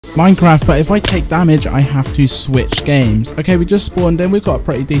Minecraft, but if I take damage, I have to switch games. Okay, we just spawned in. We've got a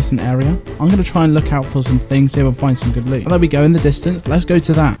pretty decent area. I'm going to try and look out for some things, see if I find some good loot. There we go in the distance. Let's go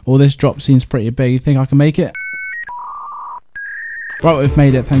to that. Oh, this drop seems pretty big. You think I can make it? Right, we've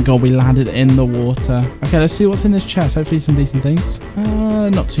made it. Thank God we landed in the water. Okay, let's see what's in this chest. Hopefully some decent things.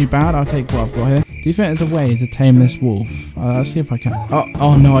 Not too bad. I'll take what I've got here. Do you think there's a way to tame this wolf? Let's see if I can.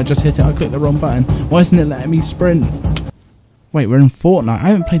 Oh no, I just hit it. I clicked the wrong button. Why isn't it letting me sprint? Wait, we're in Fortnite. I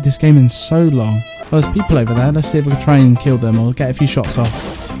haven't played this game in so long. Oh, there's people over there. Let's see if we can try and kill them or get a few shots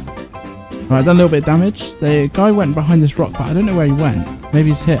off. Right, done a little bit of damage. The guy went behind this rock, but I don't know where he went. Maybe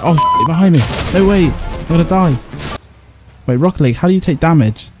he's here. Oh, shit, behind me. No way. I'm going to die. Wait, Rocket League, how do you take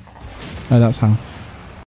damage? Oh, that's how.